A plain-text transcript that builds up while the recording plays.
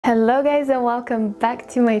Hello guys and welcome back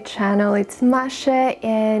to my channel. It's Masha,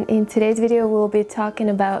 and in today's video we'll be talking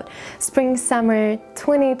about spring summer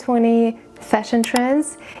 2020 fashion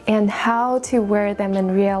trends and how to wear them in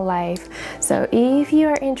real life. So if you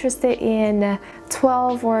are interested in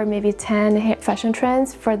 12 or maybe 10 fashion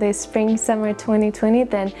trends for the spring summer 2020,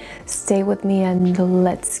 then stay with me and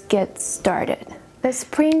let's get started. The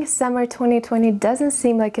spring summer 2020 doesn't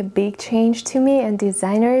seem like a big change to me, and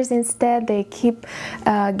designers instead they keep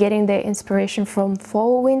getting their inspiration from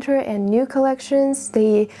fall winter and new collections.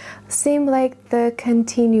 They seem like the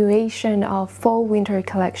continuation of fall winter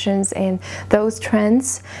collections and those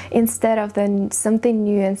trends instead of something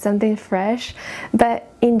new and something fresh.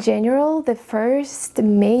 But in general, the first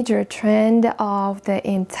major trend of the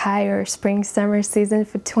entire spring summer season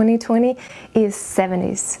for 2020 is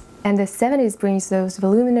 70s. And the 70s brings those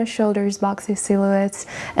voluminous shoulders, boxy silhouettes,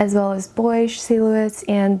 as well as boyish silhouettes,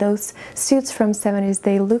 and those suits from 70s,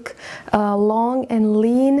 they look long and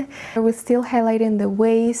lean. We're still highlighting the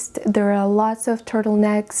waist. There are lots of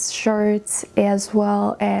turtlenecks, shirts, as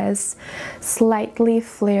well as slightly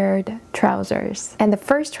flared trousers. And the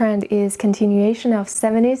first trend is continuation of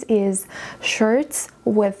 70s is shirts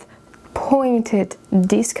with pointed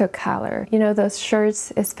disco collar. You know, those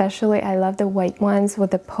shirts, especially I love the white ones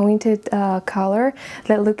with the pointed collar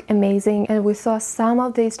that look amazing. And we saw some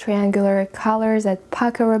of these triangular collars at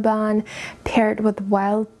Paco Rabanne paired with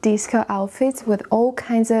wild disco outfits with all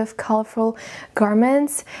kinds of colorful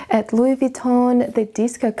garments. At Louis Vuitton, the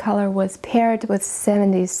disco collar was paired with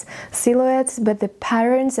 70s silhouettes, but the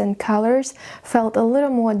patterns and colors felt a little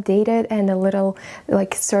more dated and a little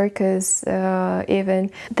like circus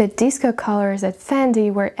even. The disco colors at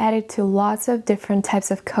Fendi were added to lots of different types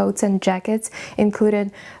of coats and jackets,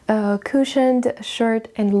 included cushioned shirt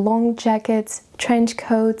and long jackets, trench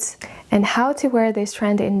coats. And how to wear this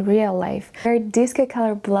trend in real life. Wear disco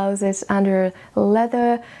color blouses under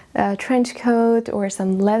leather trench coat or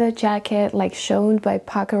some leather jacket like shown by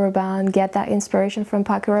Paco Rabanne. Get that inspiration from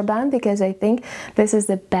Paco Rabanne because I think this is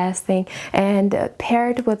the best thing. And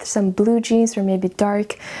paired with some blue jeans or maybe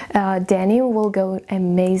dark denim will go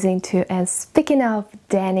amazing too. And speaking of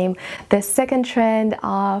denim, the second trend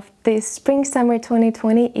of this spring summer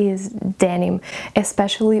 2020 is denim,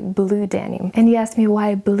 especially blue denim. And you ask me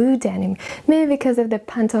why blue denim? Maybe because of the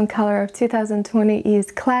Pantone color of 2020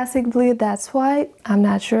 is classic blue, that's why. I'm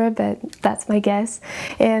not sure, but that's my guess.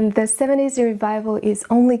 And the 70s revival is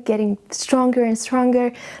only getting stronger and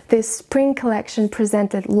stronger. This spring collection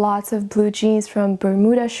presented lots of blue jeans, from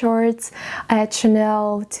Bermuda shorts at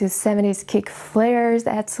Chanel to 70s kick flares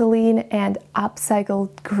at Celine and upcycled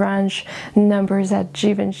grunge numbers at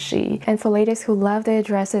Givenchy. And for ladies who love their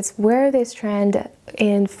dresses, wear this trend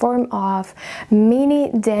in form of mini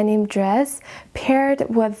denim dress paired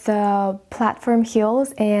with the platform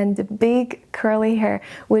heels and big curly hair,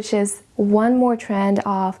 which is one more trend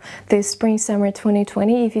of this spring summer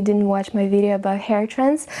 2020. If you didn't watch my video about hair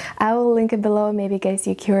trends, I will link it below. Maybe guys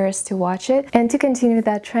you're curious to watch it. And to continue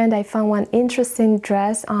that trend, I found one interesting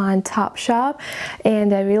dress on Topshop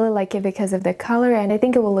and I really like it because of the color, and I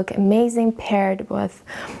think it will look amazing paired with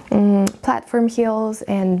platform heels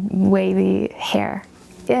and wavy hair.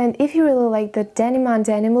 And if you really like the denim on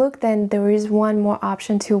denim look, then there is one more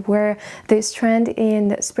option to wear this trend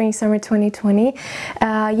in spring summer 2020.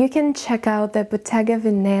 You can check out the Bottega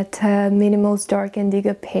Veneta Minimals Dark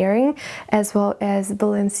Indigo pairing, as well as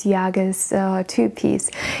Balenciaga's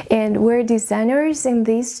two-piece. And where designers in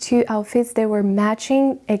these two outfits, they were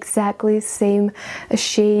matching exactly same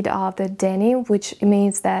shade of the denim, which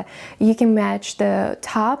means that you can match the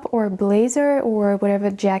top or blazer or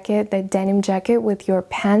whatever jacket, the denim jacket, with your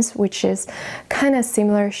pants, which is kind of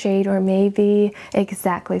similar shade or maybe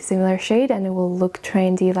exactly similar shade, and it will look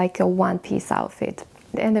trendy like a one-piece outfit.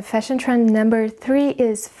 And the fashion trend number 3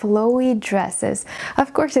 is flowy dresses.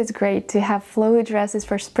 Of course, it's great to have flowy dresses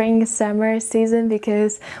for spring summer season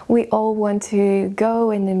because we all want to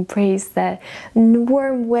go and embrace that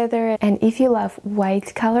warm weather. And if you love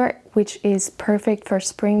white color, which is perfect for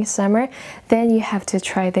spring summer, then you have to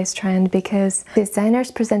try this trend because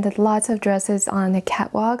designers presented lots of dresses on the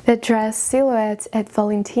catwalk. The dress silhouettes at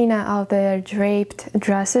Valentina of the draped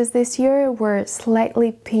dresses this year were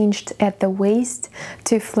slightly pinched at the waist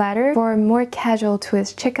to flatter. For a more casual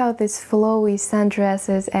twist, check out these flowy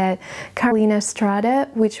sundresses at Carolina Strada,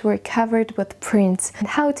 which were covered with prints. And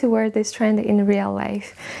how to wear this trend in real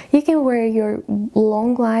life. You can wear your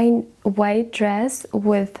long line white dress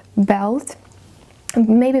with belt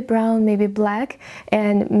maybe brown, maybe black,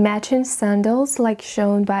 and matching sandals like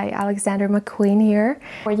shown by Alexander McQueen here.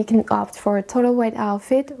 Or you can opt for a total white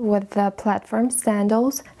outfit with the platform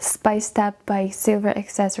sandals spiced up by silver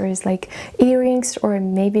accessories like earrings or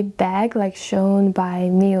maybe bag like shown by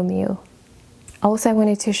Miu Miu. Also, I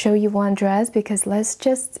wanted to show you one dress because let's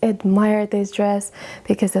just admire this dress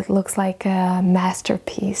because it looks like a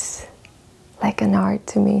masterpiece, like an art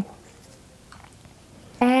to me.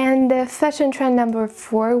 And the fashion trend number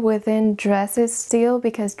 4 within dresses still,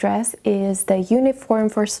 because dress is the uniform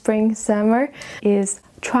for spring summer, is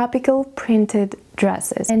tropical printed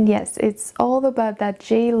dresses. And yes, it's all about that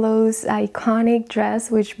J-Lo's iconic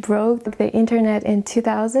dress which broke the internet in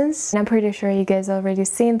 2000s. And I'm pretty sure you guys already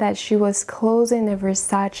seen that she was closing the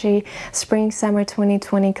Versace Spring Summer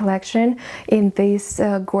 2020 collection in this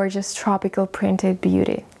gorgeous tropical printed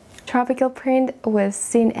beauty. Tropical print was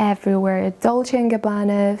seen everywhere. Dolce &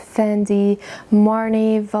 Gabbana, Fendi,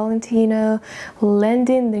 Marni, Valentino,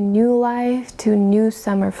 lending the new life to new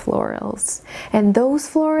summer florals. And those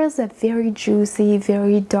florals are very juicy,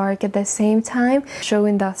 very dark at the same time,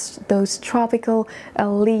 showing those tropical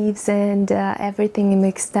leaves and everything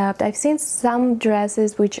mixed up. I've seen some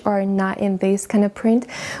dresses which are not in this kind of print,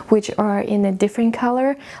 which are in a different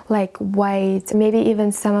color, like white. Maybe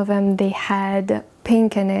even some of them they had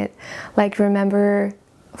pink in it. Like, remember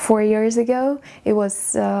 4 years ago it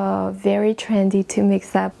was very trendy to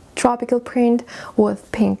mix up tropical print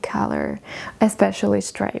with pink color, especially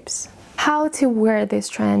stripes. How to wear this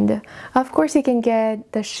trend? Of course, you can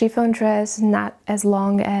get the chiffon dress, not as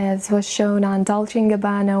long as was shown on Dolce &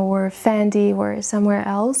 Gabbana or Fendi or somewhere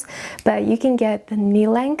else, but you can get the knee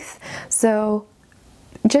length. So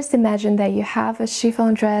just imagine that you have a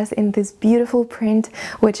chiffon dress in this beautiful print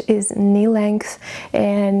which is knee length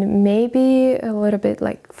and maybe a little bit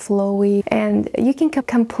like flowy, and you can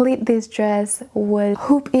complete this dress with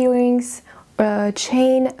hoop earrings,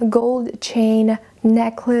 chain, gold chain,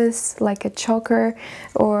 necklace like a choker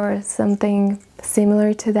or something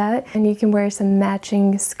similar to that, and you can wear some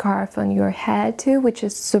matching scarf on your head too, which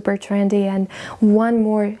is super trendy, and one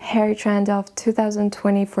more hair trend of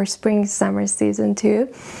 2020 for spring summer season too.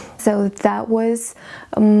 So that was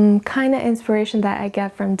kind of inspiration that I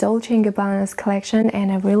got from Dolce & Gabbana's collection,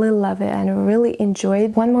 and I really love it and I really enjoy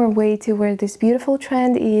it. One more way to wear this beautiful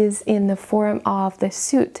trend is in the form of the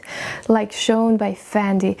suit, like shown by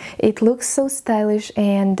Fendi. It looks so stylish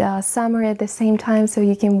and summer at the same time, so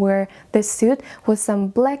you can wear the suit with some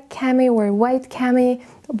black cami or white cami,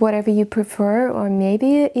 whatever you prefer, or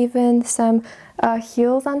maybe even some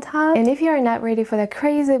heels on top. And if you are not ready for the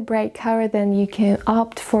crazy bright color, then you can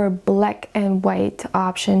opt for black and white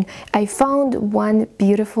option. I found one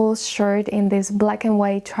beautiful shirt in this black and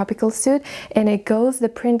white tropical suit, and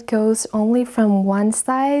the print goes only from one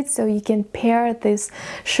side, so you can pair this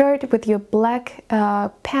shirt with your black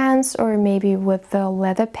pants or maybe with the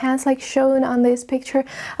leather pants like shown on this picture.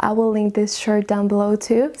 I will link this shirt down below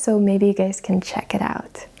too, so maybe you guys can check it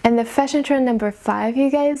out. And the fashion trend number 5, you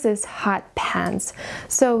guys, is hot pants.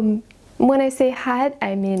 So when I say hot,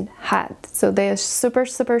 I mean hot. So they're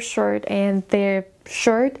super short, and their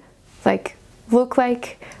shirt like look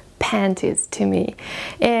like panties to me.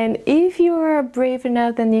 And if you are brave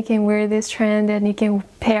enough, then you can wear this trend and you can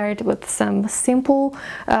pair it with some simple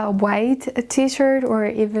white t-shirt, or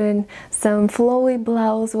even some flowy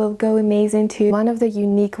blouse will go amazing too. One of the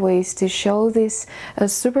unique ways to show these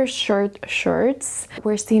super short shirts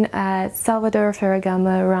were seen at Salvador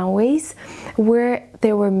Ferragamo runways, where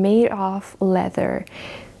they were made of leather.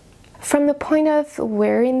 From the point of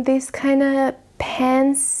wearing this kind of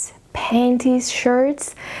panties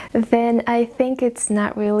shirts, then I think it's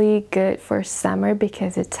not really good for summer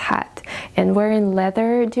because it's hot, and wearing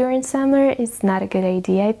leather during summer is not a good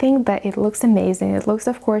idea, I think. But it looks amazing. It looks,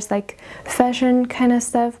 of course, like fashion kind of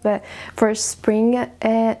stuff, but for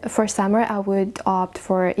for summer I would opt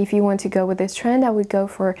for, if you want to go with this trend, I would go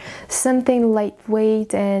for something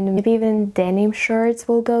lightweight, and maybe even denim shirts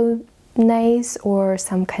will go nice, or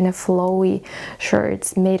some kind of flowy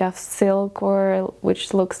shirts made of silk or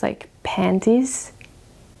which looks like panties.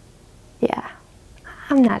 Yeah,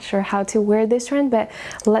 I'm not sure how to wear this trend, but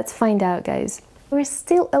let's find out, guys. There's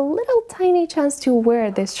still a little tiny chance to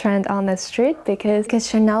wear this trend on the street because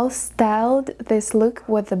Chanel styled this look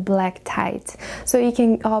with the black tights. So you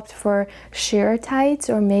can opt for sheer tights,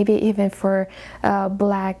 or maybe even for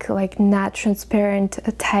black, like not transparent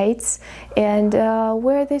tights, and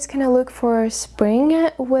wear this kind of look for spring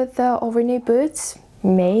with overknee boots,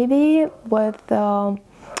 maybe with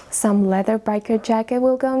some leather biker jacket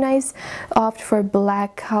will go nice. Opt for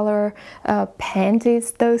black color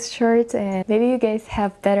panties, those shirts, and maybe you guys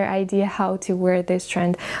have better idea how to wear this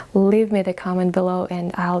trend. Leave me the comment below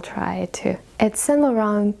and I'll try it too. At Saint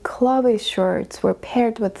Laurent, clubby shorts were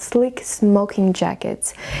paired with sleek smoking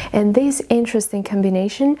jackets, and this interesting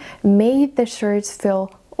combination made the shirts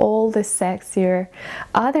feel all the sexier.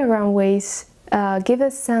 Other runways give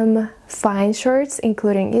us some fine shirts,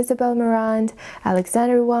 including Isabel Marant,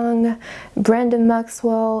 Alexander Wang, Brandon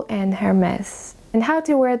Maxwell, and Hermes. And how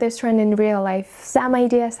to wear this trend in real life. Some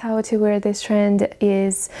ideas how to wear this trend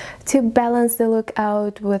is to balance the look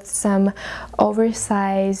out with some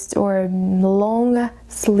oversized or long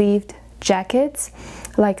sleeved jackets,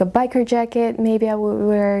 like a biker jacket. Maybe I would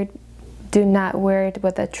wear it. Do not wear it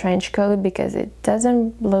with a trench coat because it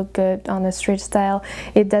doesn't look good on the street style.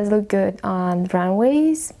 It does look good on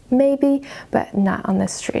runways maybe, but not on the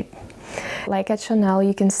street. Like at Chanel,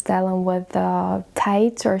 you can style them with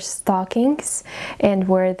tights or stockings and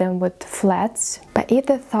wear them with flats. But if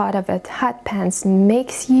the thought of a hot pants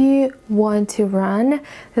makes you want to run,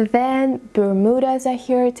 then Bermudas are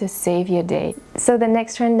here to save your day. So the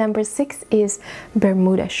next trend, number 6, is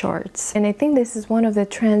Bermuda shorts. And I think this is one of the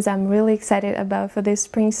trends I'm really excited about for this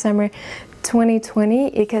spring summer 2020,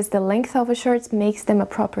 because the length of the shorts makes them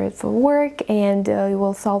appropriate for work, and it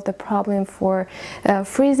will solve the problem for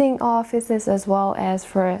freezing offices as well as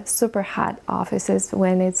for super hot offices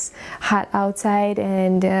when it's hot outside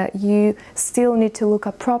and you still need to look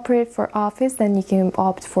appropriate for office. Then you can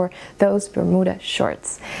opt for those Bermuda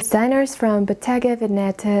shorts. Designers from Bottega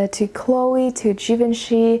Veneta to Chloe to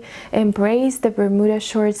Givenchy embrace the Bermuda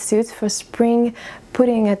short suits for spring,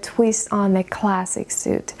 putting a twist on the classic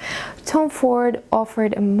suit. Tom Ford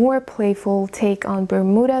offered a more playful take on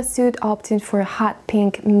Bermuda suit, opting for a hot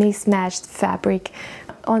pink mismatched fabric.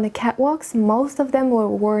 On the catwalks, most of them were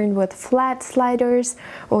worn with flat sliders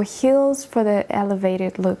or heels for the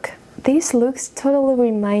elevated look. These looks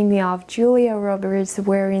totally remind me of Julia Roberts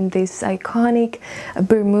wearing this iconic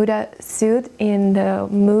Bermuda suit in the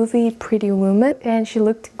movie Pretty Woman, and she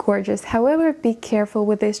looked gorgeous. However, be careful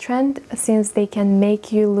with this trend since they can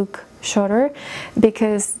make you look shorter,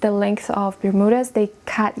 because the length of Bermudas, they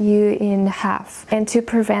cut you in half. And to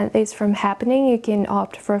prevent this from happening, you can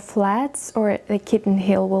opt for flats, or the kitten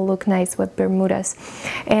heel will look nice with Bermudas.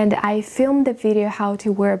 And I filmed the video how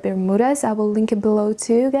to wear Bermudas. I will link it below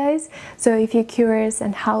too, guys. So if you're curious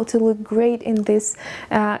on how to look great in this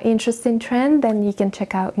interesting trend, then you can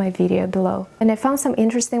check out my video below. And I found some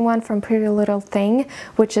interesting one from Pretty Little Thing,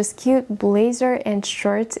 which is cute blazer and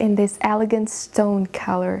shorts in this elegant stone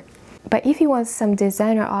color. But if you want some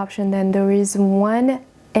designer option, then there is one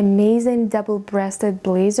amazing double-breasted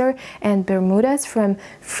blazer and Bermudas from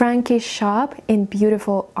Frankie's shop in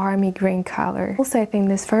beautiful army green color. Also, I think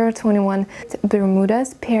this Forever 21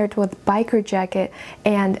 Bermudas paired with biker jacket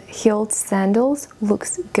and heeled sandals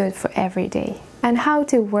looks good for every day. And how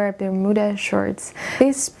to wear Bermuda shorts.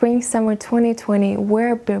 This spring summer 2020,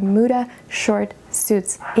 wear Bermuda short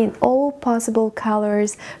suits in all possible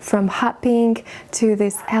colors, from hot pink to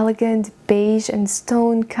this elegant beige and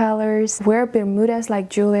stone colors. Wear Bermudas like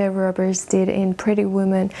Julia Roberts did in Pretty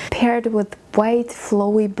Woman, paired with white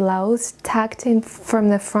flowy blouse tucked in from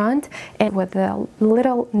the front and with a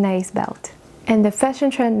little nice belt. And the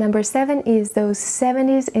fashion trend number 7 is those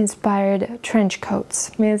 70s inspired trench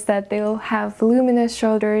coats. Means that they'll have voluminous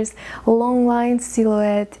shoulders, long line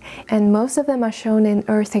silhouette, and most of them are shown in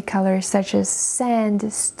earthy colors such as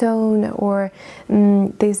sand, stone, or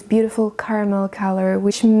this beautiful caramel color,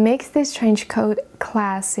 which makes this trench coat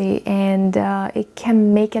classy, and it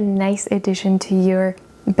can make a nice addition to your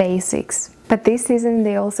basics. But this season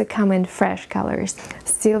they also come in fresh colors,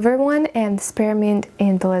 silver one and spearmint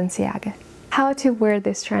in Balenciaga. How to wear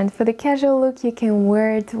this trend. For the casual look, you can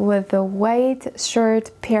wear it with a white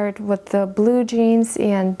shirt paired with the blue jeans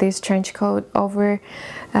and this trench coat over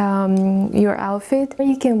your outfit. Or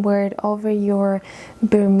you can wear it over your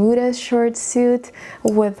Bermuda short suit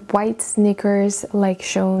with white sneakers like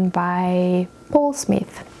shown by Paul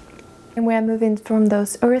Smith. And we are moving from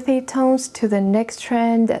those earthy tones to the next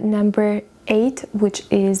trend, number 8, which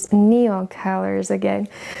is neon colors again.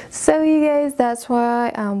 So you guys, that's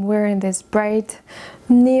why I'm wearing this bright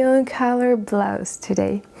neon color blouse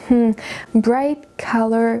today. Bright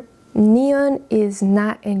color neon is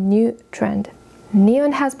not a new trend.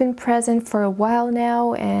 Neon has been present for a while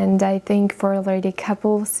now, and I think for already a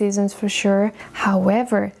couple seasons for sure.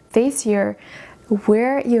 However, this year,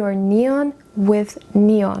 wear your neon with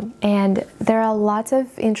neon, and there are lots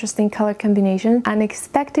of interesting color combinations,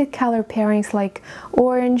 unexpected color pairings like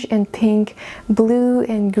orange and pink, blue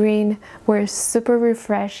and green were super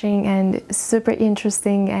refreshing and super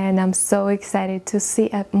interesting, and I'm so excited to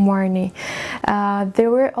see at Marni.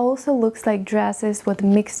 There were also looks like dresses with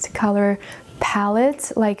mixed color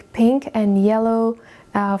palettes like pink and yellow,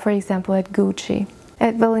 for example at Gucci.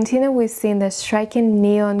 At Valentino, we've seen the striking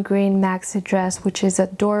neon green maxi dress, which is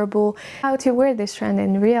adorable. How to wear this trend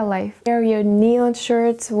in real life. Wear your neon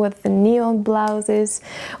shirts with the neon blouses,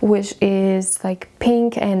 which is like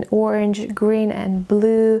pink and orange, green and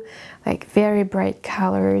blue, like very bright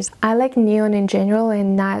colors. I like neon in general,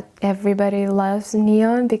 and not everybody loves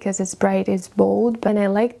neon because it's bright, it's bold. But I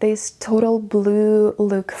like this total blue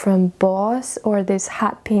look from Boss, or this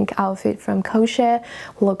hot pink outfit from Kosha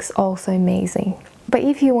looks also amazing. But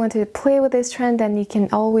if you want to play with this trend, then you can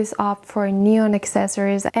always opt for neon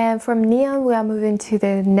accessories. And from neon, we are moving to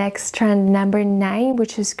the next trend, number 9,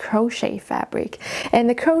 which is crochet fabric. And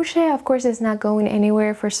the crochet, of course, is not going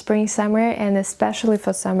anywhere for spring, summer, and especially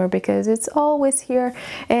for summer because it's always here.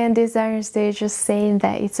 And designers, they're just saying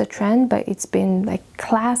that it's a trend, but it's been like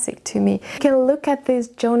classic to me. You can look at this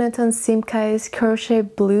Jonathan Simkai's crochet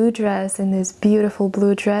blue dress and this beautiful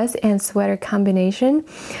blue dress and sweater combination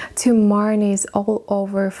to Marni's all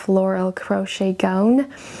over floral crochet gown.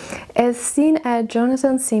 As seen at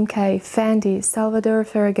Jonathan Simkai, Fendi, Salvador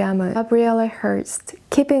Ferragamo, Gabriela Hearst,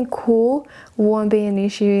 keeping cool won't be an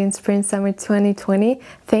issue in spring summer 2020.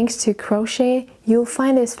 Thanks to crochet, you'll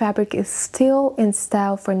find this fabric is still in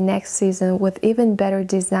style for next season with even better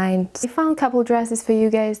design. I found a couple dresses for you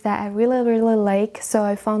guys that I really like. So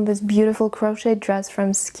I found this beautiful crochet dress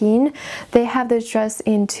from Skin. They have this dress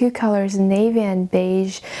in 2 colors, navy and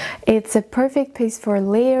beige. It's a perfect piece for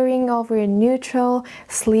layering over a neutral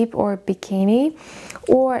sleep or bikini.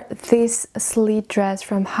 Or this sleek dress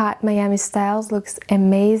from Hot Miami Styles looks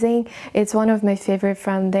amazing. It's one of my favorite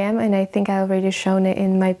from them, and I think I already shown it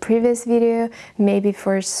in my previous video, maybe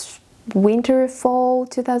for winter fall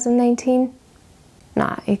 2019.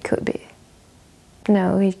 Nah, it could be.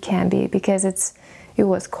 No, it can't be because it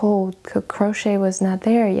was cold. Crochet was not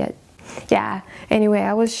there yet. Yeah, anyway,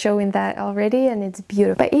 I was showing that already and it's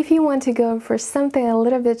beautiful. But if you want to go for something a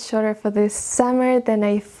little bit shorter for this summer, then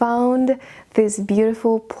I found this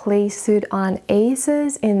beautiful play suit on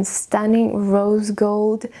ASOS in stunning rose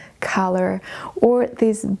gold color, or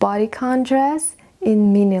this bodycon dress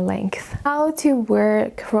in mini length. How to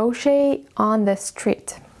wear crochet on the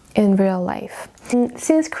street in real life.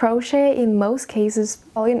 Since crochet in most cases,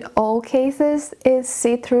 in all cases, is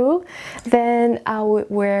see-through, then I would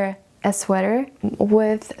wear a sweater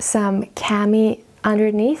with some cami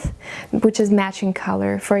underneath, which is matching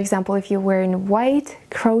color. For example, if you're wearing white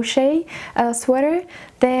crochet sweater,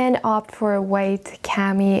 then opt for a white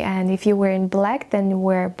cami, and if you're wearing black, then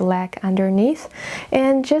wear black underneath,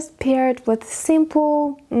 and just pair it with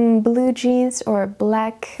simple blue jeans or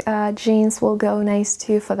black jeans will go nice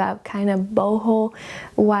too for that kind of boho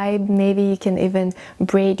vibe. Maybe you can even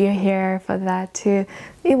braid your hair for that too.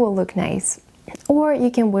 It will look nice. Or you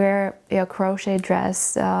can wear your crochet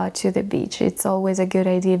dress to the beach. It's always a good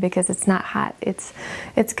idea because it's not hot. It's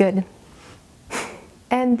good.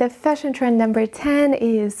 And the fashion trend number 10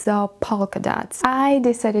 is polka dots. I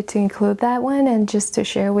decided to include that one and just to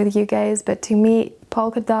share with you guys, but to me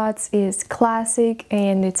polka dots is classic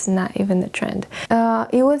and it's not even the trend.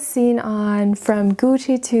 It was seen on from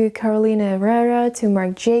Gucci to Carolina Herrera to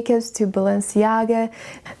Marc Jacobs to Balenciaga.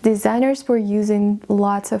 Designers were using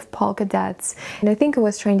lots of polka dots, and I think it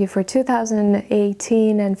was trendy for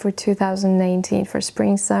 2018 and for 2019 for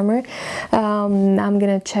spring summer. I'm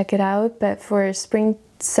gonna check it out, but for spring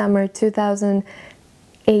summer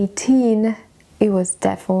 2018 it was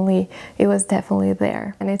definitely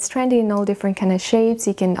there, and it's trendy in all different kind of shapes.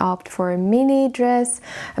 You can opt for a mini dress,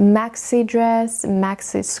 a maxi dress,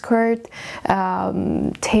 maxi skirt,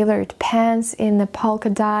 tailored pants in the polka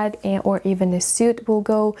dot, or even a suit will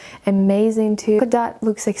go amazing too. Polka dot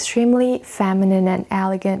looks extremely feminine and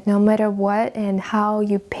elegant no matter what and how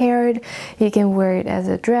you pair it. You can wear it as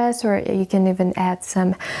a dress, or you can even add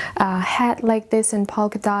some hat like this in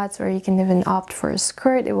polka dots, or you can even opt for a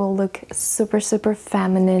skirt. It will look super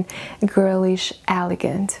feminine, girlish,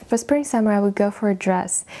 elegant. For spring summer, I would go for a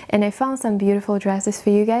dress, and I found some beautiful dresses for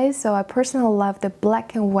you guys. So I personally love the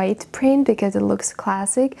black and white print because it looks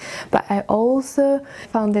classic, but I also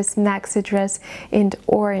found this maxi dress in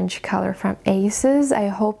orange color from ASOS. I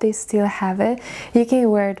hope they still have it. You can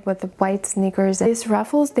wear it with the white sneakers. These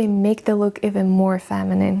ruffles, they make the look even more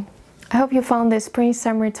feminine. I hope you found this Spring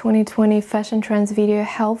Summer 2020 fashion trends video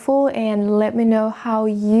helpful, and let me know how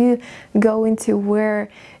you going to wear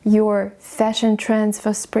your fashion trends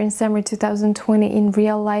for Spring Summer 2020 in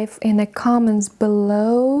real life in the comments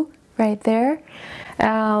below right there.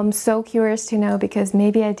 I'm so curious to know because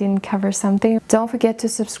maybe I didn't cover something. Don't forget to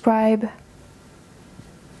subscribe,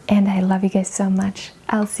 and I love you guys so much.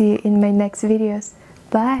 I'll see you in my next videos.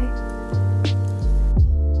 Bye!